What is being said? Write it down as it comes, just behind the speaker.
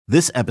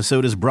This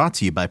episode is brought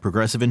to you by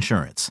Progressive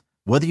Insurance.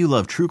 Whether you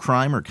love true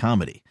crime or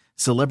comedy,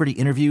 celebrity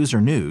interviews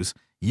or news,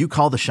 you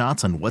call the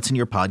shots on what's in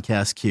your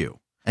podcast queue.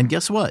 And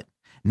guess what?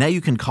 Now you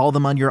can call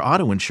them on your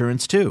auto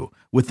insurance too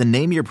with the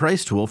Name Your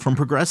Price tool from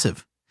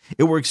Progressive.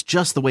 It works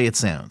just the way it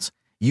sounds.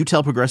 You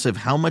tell Progressive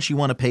how much you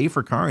want to pay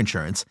for car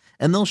insurance,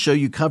 and they'll show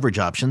you coverage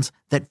options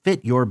that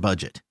fit your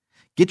budget.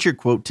 Get your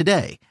quote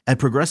today at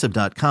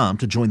Progressive.com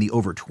to join the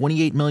over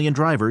 28 million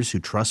drivers who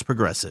trust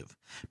Progressive.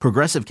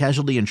 Progressive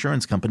Casualty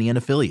Insurance Company and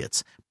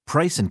Affiliates.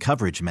 Price and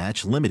coverage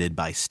match limited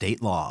by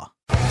state law.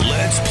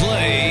 Let's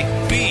play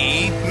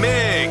Beat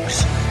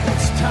Migs.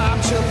 It's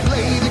time to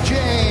play the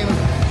game.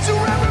 So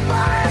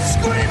everybody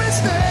scream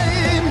his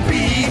name.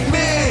 Beat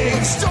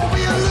Migs. Don't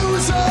be a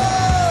loser.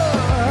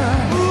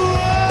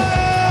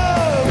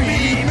 Whoa.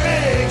 Beat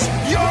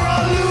Migs. You're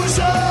a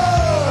loser.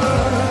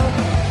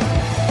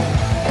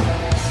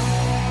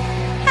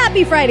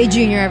 Happy Friday,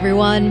 Junior,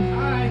 everyone.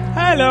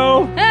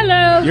 Hello.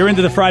 Hello. You're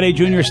into the Friday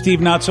Junior, Steve,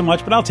 not so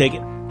much, but I'll take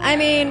it. I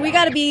mean, we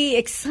got to be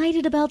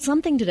excited about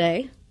something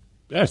today.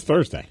 That's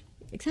Thursday.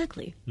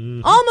 Exactly.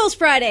 Almost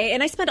Friday,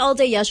 and I spent all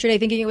day yesterday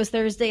thinking it was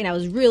Thursday, and I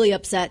was really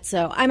upset,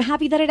 so I'm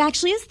happy that it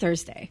actually is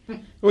Thursday.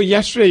 Well,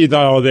 yesterday you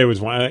thought all day was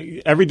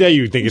one. Every day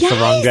you think it's the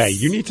wrong day.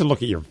 Yes. You need to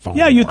look at your phone.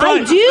 Yeah, you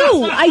I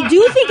thought.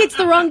 do think it's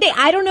the wrong day.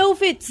 I don't know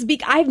if it's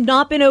I've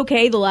not been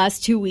okay the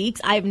last 2 weeks.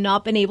 I've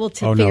not been able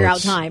to figure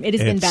out time. It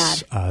has been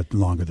bad.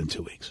 Longer than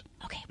 2 weeks.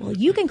 Okay, well,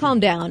 you can calm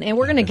down, and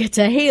we're going to get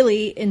to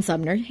Haley in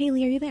Sumner.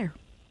 Haley, are you there?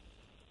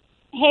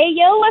 Hey,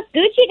 yo, what's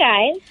Gucci,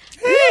 guys?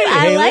 I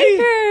Haley. like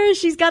her.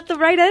 She's got the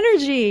right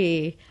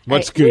energy.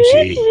 What's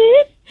Gucci?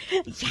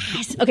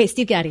 Yes. Okay,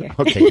 Steve, get out of here.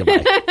 Okay,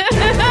 goodbye.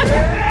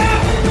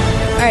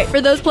 All right,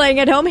 for those playing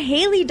at home,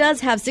 Haley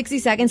does have 60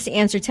 seconds to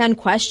answer 10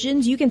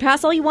 questions. You can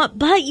pass all you want,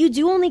 but you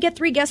do only get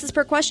 3 guesses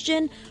per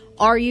question.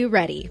 Are you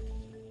ready?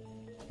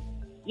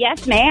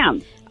 Yes,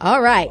 ma'am.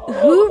 All right.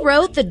 Who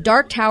wrote the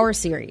Dark Tower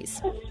series?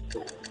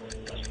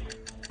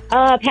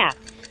 Pass.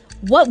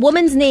 What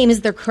woman's name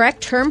is the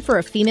correct term for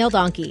a female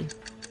donkey?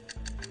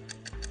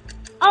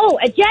 Oh,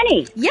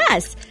 Jenny.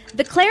 Yes.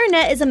 The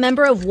clarinet is a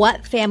member of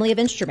what family of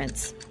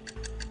instruments?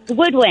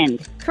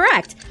 Woodwind.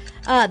 Correct.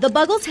 The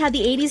Buggles had the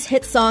 80s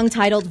hit song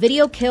titled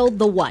Video Killed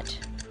the What?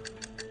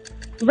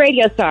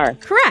 Radio Star.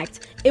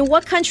 Correct. In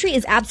what country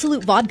is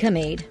Absolute Vodka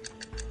made?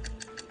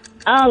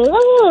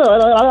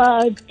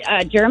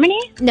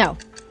 Germany. No.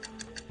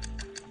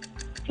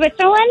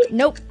 Switzerland.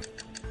 Nope.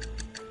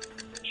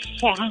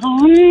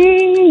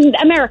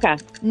 America.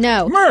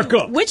 No.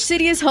 America. Which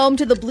city is home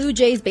to the Blue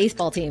Jays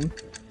baseball team?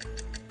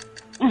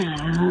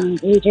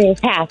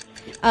 Pass.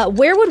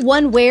 Where would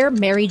one wear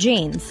Mary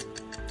Jane's?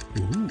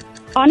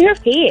 On her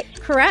feet.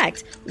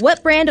 Correct.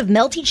 What brand of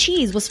melty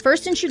cheese was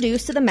first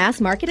introduced to the mass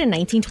market in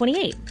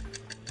 1928?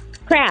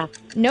 Kraft.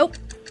 Nope.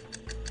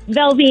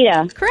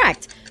 Velveeta.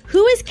 Correct.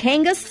 Who is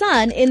Kanga's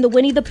son in the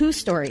Winnie the Pooh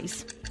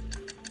stories?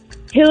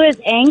 Who is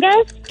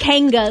Angus?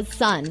 Kanga's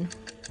son.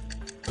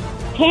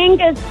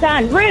 Kanga's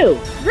son. Rue.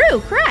 Rue,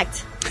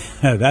 correct.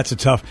 That's a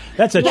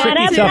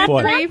tricky tough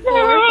one. 3,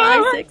 4,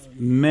 5, 6.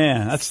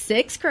 Man, that's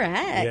 6,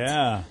 correct.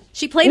 yeah.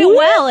 She played it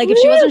well. Like, if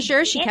she wasn't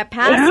sure, she kept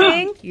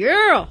passing.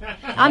 Yeah.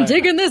 I'm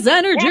digging this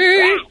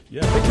energy.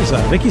 Yeah,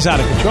 Vicky's out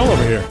of control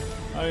over here.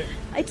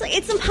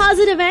 It's some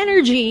positive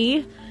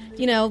energy,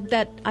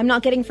 that I'm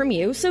not getting from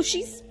you. So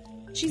she's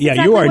Yeah,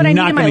 exactly you are what I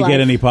not need in my going to get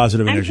life. any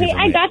positive energy from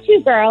I me. got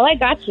you, girl. I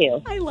got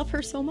you. I love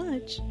her so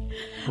much.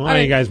 Why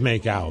don't you guys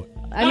make out?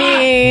 I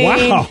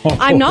mean, Wow.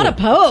 I'm not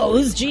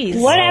opposed. Jeez.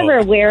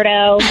 Whatever,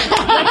 weirdo. Let's do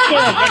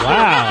it.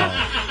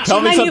 Wow.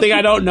 Tell me my something new-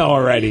 I don't know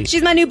already.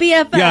 She's my new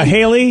BFF. Yeah,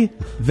 Haley,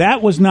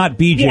 that was not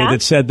BJ Yeah?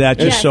 that said that,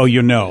 just so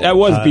you know. That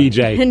was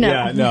BJ. No.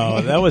 Yeah,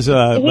 no, that was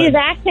He's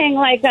acting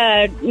like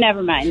a...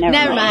 Never mind.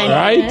 Never mind.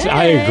 Right?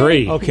 I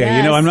agree. okay,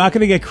 Yes. I'm not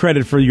going to get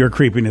credit for your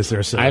creepiness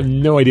there, sir. I have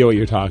no idea what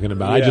you're talking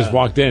about. I Yeah. just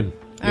walked in.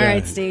 All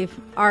right, Steve.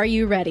 Are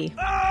you ready?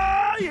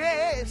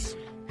 Yes.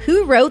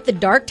 Who wrote the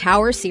Dark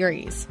Tower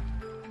series?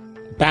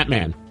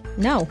 Batman.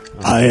 No.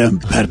 I am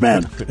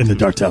Batman in the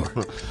Dark Tower.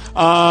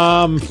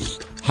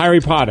 Harry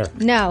Potter.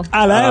 No.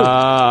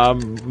 Hello.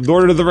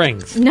 Lord of the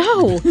Rings.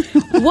 No.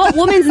 What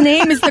woman's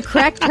name is the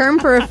correct term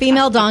for a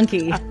female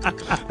donkey?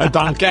 A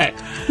donkey.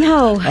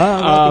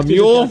 No.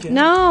 Mule.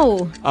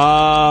 No.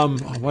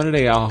 What are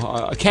they?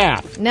 A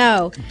calf.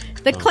 No.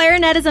 The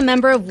clarinet is a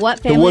member of what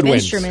family of Woodwinds.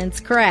 instruments?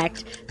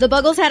 Correct. The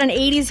Buggles had an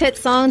 80s hit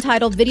song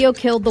titled Video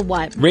Killed the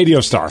What? Radio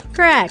Star.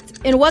 Correct.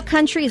 In what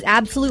country is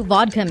Absolute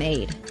Vodka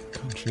made?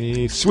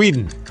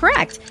 Sweden.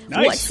 Correct.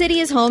 Nice. What city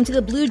is home to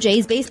the Blue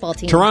Jays baseball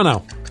team?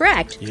 Toronto.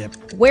 Correct.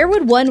 Yep. Where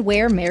would one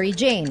wear Mary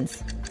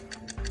Jane's?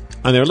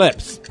 On their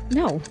lips.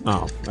 No.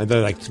 Oh,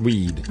 they're like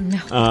weed. No.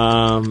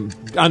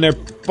 On their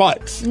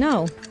butts.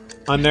 No.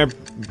 On their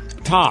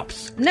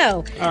tops.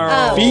 No.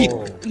 Feet.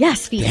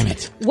 Yes, feet. Damn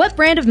it. What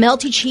brand of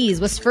melty cheese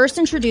was first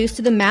introduced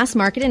to the mass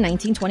market in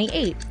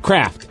 1928?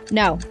 Kraft.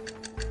 No.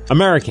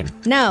 American.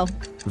 No.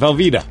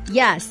 Velveeta.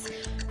 Yes.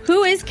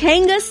 Who is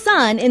Kanga's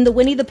son in the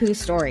Winnie the Pooh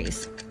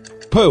stories?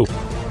 Pooh.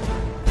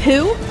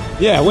 Pooh?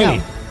 Yeah,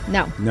 Winnie.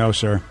 No. No,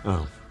 sir.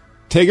 Oh.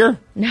 Tigger?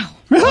 No.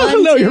 No,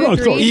 1, you're 2, wrong.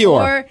 3,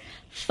 Eeyore. 4,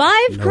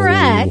 5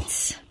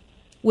 correct,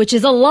 which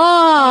is a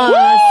loss.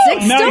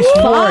 6 Nice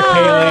to work,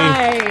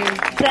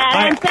 5.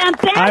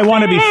 I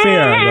want to be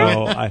fair,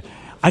 though.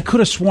 I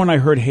could have sworn I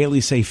heard Haley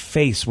say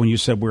face when you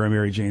said where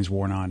Mary Jane's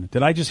worn on.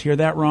 Did I just hear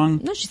that wrong?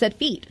 No, she said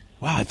feet.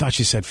 Wow, I thought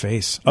she said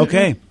face.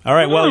 Okay. All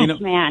right. Well,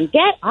 Man,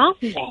 get off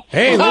of it.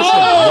 Hey, listen.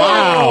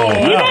 Wow.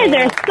 You guys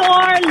are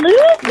sore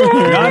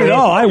losers. not at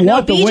all. I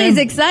want the BJ's win.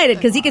 excited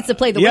because he gets to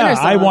play the Yeah, winner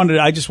song.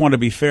 I just want to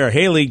be fair.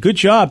 Haley, good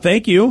job.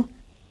 Thank you.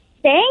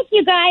 Thank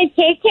you, guys.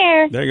 Take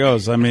care. There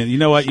goes. I mean, you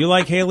know what? You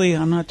like Haley?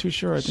 I'm not too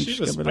sure. I think She she's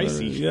was got a bit of a-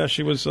 spicy. yeah,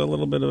 she was a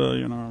little bit of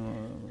a,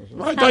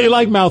 I thought you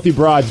liked mouthy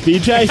broads,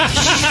 BJ.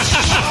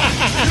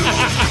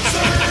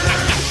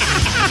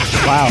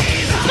 Wow.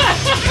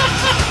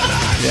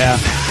 Yeah.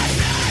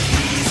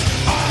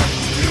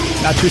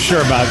 Not too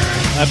sure about it.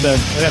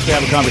 We'd have to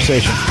have a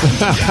conversation.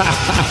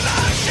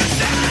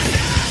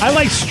 I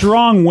like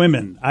strong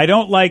women. I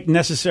don't like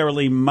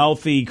necessarily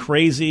mouthy,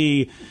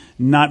 crazy,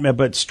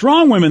 but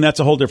strong women, that's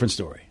a whole different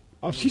story.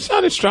 Oh, she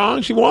sounded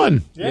strong. She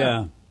won. Yeah.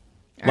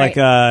 All Like,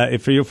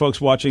 right. for you folks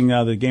watching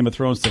the Game of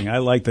Thrones thing, I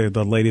like the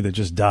lady that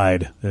just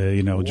died.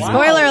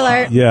 Spoiler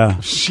alert. Yeah.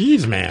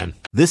 Jeez, man.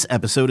 This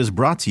episode is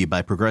brought to you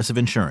by Progressive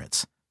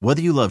Insurance.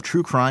 Whether you love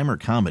true crime or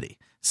comedy,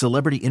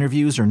 celebrity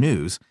interviews or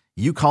news,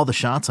 you call the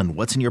shots on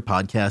what's in your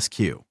podcast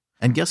queue.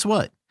 And guess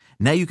what?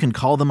 Now you can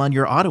call them on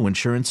your auto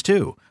insurance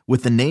too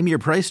with the Name Your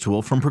Price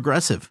tool from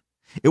Progressive.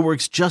 It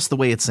works just the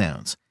way it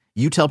sounds.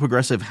 You tell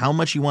Progressive how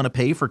much you want to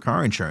pay for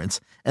car insurance,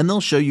 and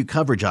they'll show you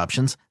coverage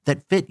options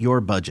that fit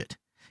your budget.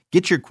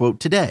 Get your quote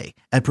today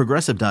at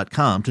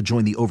Progressive.com to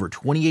join the over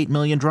 28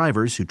 million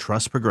drivers who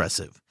trust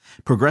Progressive.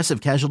 Progressive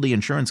Casualty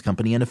Insurance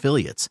Company and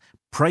Affiliates.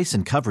 Price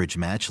and coverage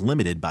match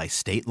limited by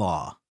state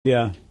law.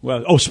 Yeah.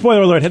 Well,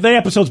 spoiler alert. Have the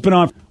episode's been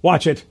on?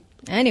 Watch it.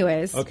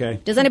 Anyways.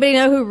 Okay. Does anybody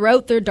know who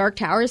wrote the Dark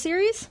Tower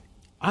series?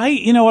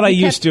 You know what I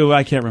used to?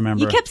 I can't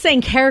remember. You kept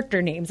saying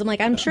character names. I'm like,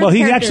 I'm sure. Well, he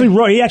character- actually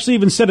wrote. He actually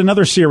even said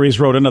another series.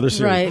 Wrote another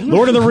series. Right.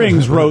 Lord of the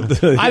Rings wrote.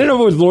 I don't know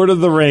if it was Lord of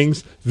the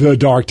Rings, The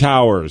Dark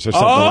Towers, or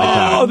something like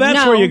that. Oh, that's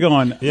No. where you're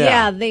going.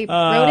 Yeah, they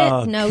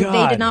wrote it. No, they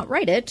God. did not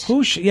write it. I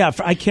can't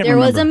There remember.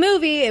 was a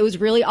movie. It was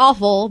really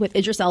awful with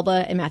Idris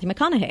Elba and Matthew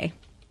McConaughey.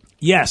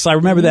 Yes, I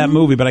remember that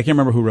movie, but I can't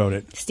remember who wrote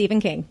it. Stephen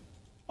King.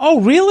 Oh,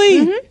 really?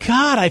 Mm-hmm.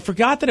 God, I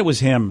forgot that it was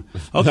him.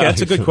 Okay,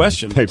 that's a good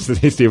question. Thanks,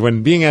 Steve.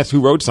 When being asked who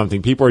wrote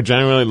something, people are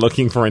generally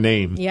looking for a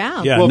name.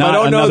 Yeah. Yeah. Well, if I not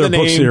don't know another the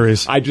book name,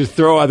 series. I just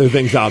throw other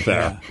things out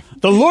there.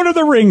 The Lord of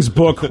the Rings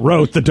book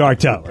wrote The Dark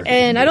Tower.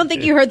 And I don't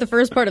think you heard the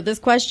first part of this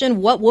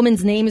question. What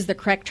woman's name is the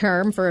correct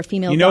term for a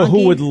female You know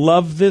donkey? who would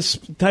love this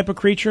type of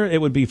creature? It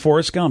would be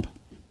Forrest Gump.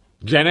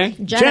 Jenny?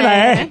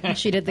 Jenna.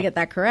 She did get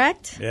that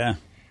correct. Yeah.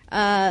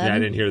 Yeah, I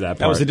didn't hear that part.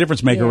 That was the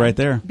difference maker Yeah. right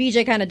there.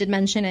 BJ kind of did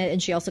mention it,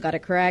 and she also got it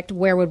correct.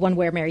 Where would one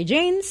wear Mary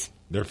Jane's?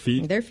 Their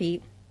feet? Their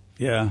feet.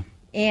 Yeah.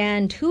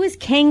 And who is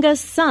Kanga's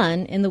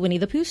son in the Winnie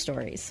the Pooh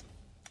stories?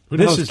 Who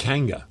the hell This is is-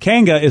 Kanga?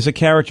 Kanga is a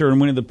character in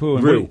Winnie the Pooh.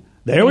 And Roo. Woody.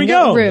 There we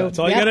go. Roo. That's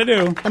all Yep. you got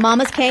to do. The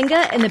mama's Kanga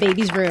and the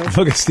baby's Roo.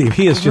 Look at Steve.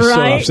 He is just so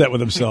Right? upset with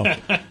himself.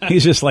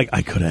 He's just like,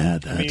 I could have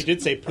had that. I mean, you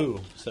did say poo.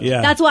 So.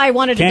 Yeah. That's why I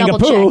wanted to Kanga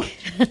double Pooh.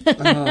 check.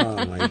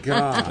 Oh, my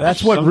God.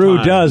 That's what Rue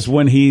does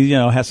when he,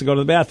 has to go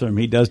to the bathroom.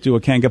 He does do a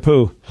Kanga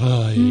Pooh.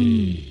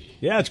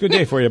 Yeah, it's a good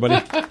day for you,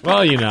 buddy.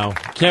 Well,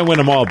 can't win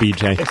them all,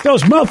 BJ. It's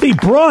those mouthy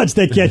broads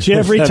that get you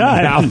every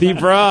time. Mouthy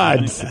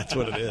broads. That's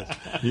what it is.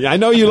 Yeah, I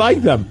know you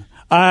like them.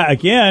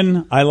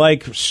 Again, I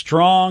like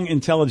strong,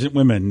 intelligent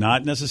women,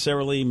 not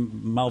necessarily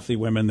mouthy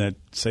women that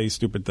say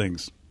stupid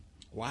things.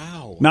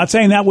 Wow. Not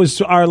saying that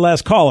was our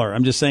last caller.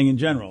 I'm just saying in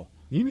general.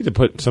 You need to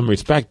put some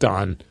respect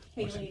on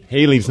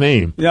Haley's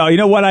name. No, you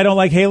know what? I don't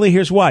like Haley.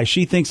 Here's why.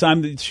 She thinks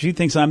I'm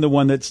the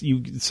one that's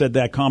you said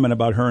that comment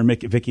about her and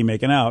Vicky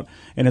making out,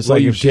 and it's Well,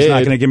 like you if she's not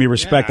did. going to give me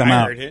respect, Yeah, I'm I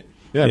out. heard it.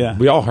 Yeah, Yeah.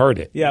 we all heard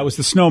it. Yeah, it was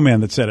the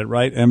snowman that said it,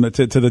 right? And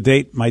to the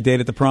date, my date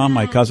at the prom,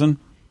 my cousin.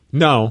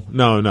 No.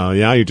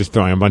 Yeah, you're just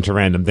throwing a bunch of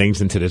random things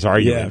into this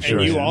argument. Yeah, sure.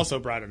 And you Yeah. also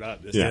brought it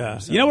up. This Yeah. time,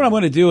 so. You know what I'm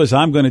going to do is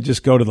I'm going to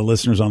just go to the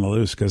listeners on the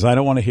loose because I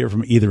don't want to hear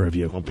from either of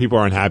you. Well, people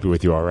aren't happy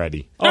with you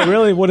already. Oh,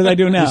 really? What did I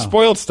do now? You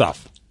spoiled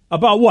stuff.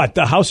 About what?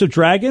 The House of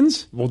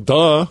Dragons? Well,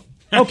 duh.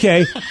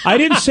 Okay, I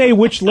didn't say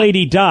which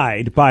lady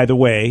died, by the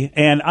way,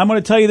 and I'm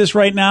going to tell you this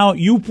right now.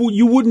 You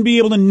wouldn't be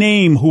able to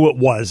name who it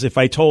was if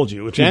I told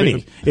you.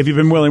 Jenny. If you've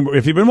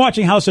been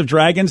watching House of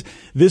Dragons,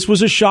 this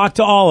was a shock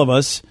to all of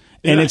us,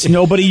 and it's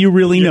nobody you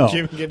really know.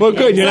 Well,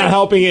 good. You're not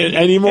helping it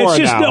anymore It's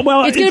just now.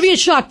 well, It's going to be a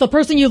shock. The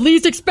person you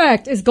least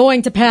expect is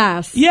going to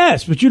pass.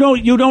 yes, but you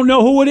don't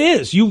know who it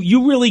is.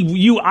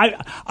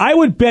 I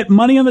would bet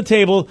money on the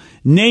table.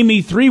 Name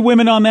me 3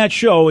 women on that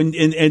show and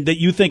that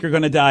you think are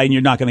going to die, and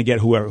you're not going to get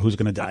who's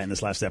going to die in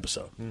this last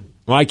episode.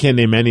 Well, I can't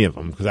name any of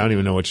them because I don't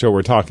even know what show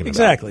we're talking about.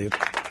 Exactly.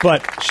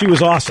 But she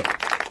was awesome.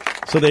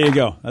 So there you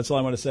go. That's all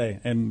I want to say.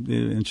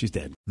 And she's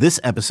dead. This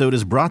episode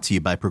is brought to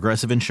you by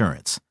Progressive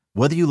Insurance.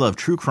 Whether you love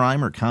true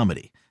crime or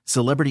comedy,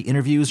 celebrity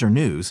interviews or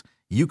news,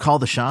 you call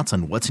the shots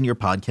on what's in your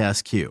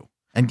podcast queue.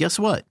 And guess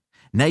what?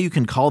 Now you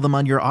can call them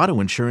on your auto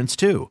insurance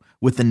too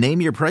with the Name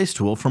Your Price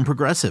tool from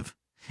Progressive.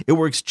 It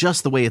works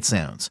just the way it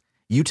sounds.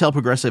 You tell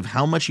Progressive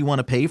how much you want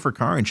to pay for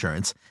car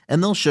insurance,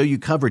 and they'll show you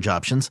coverage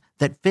options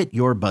that fit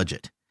your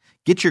budget.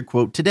 Get your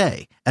quote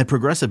today at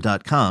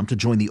Progressive.com to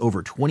join the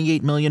over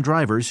 28 million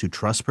drivers who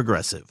trust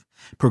Progressive.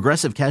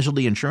 Progressive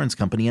Casualty Insurance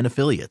Company and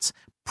Affiliates.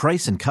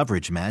 Price and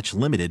coverage match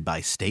limited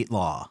by state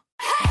law.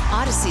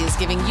 Odyssey is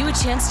giving you a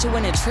chance to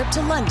win a trip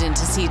to London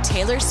to see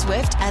Taylor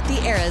Swift at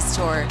the Eras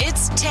Tour.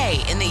 It's Tay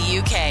in the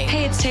UK.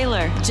 Hey, it's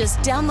Taylor. Just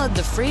download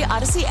the free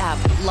Odyssey app,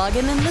 log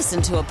in and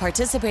listen to a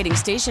participating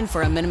station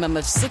for a minimum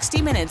of 60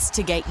 minutes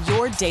to get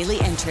your daily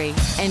entry.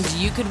 And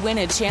you could win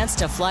a chance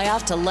to fly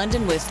off to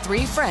London with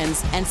 3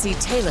 friends and see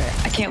Taylor.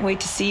 I can't wait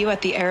to see you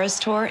at the Eras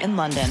Tour in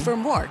London. For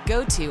more,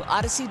 go to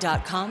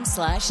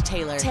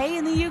odyssey.com/Taylor. Tay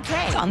in the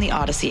UK. It's on the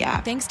Odyssey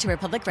app. Thanks to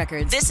Republic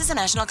Records. This is a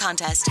national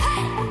contest.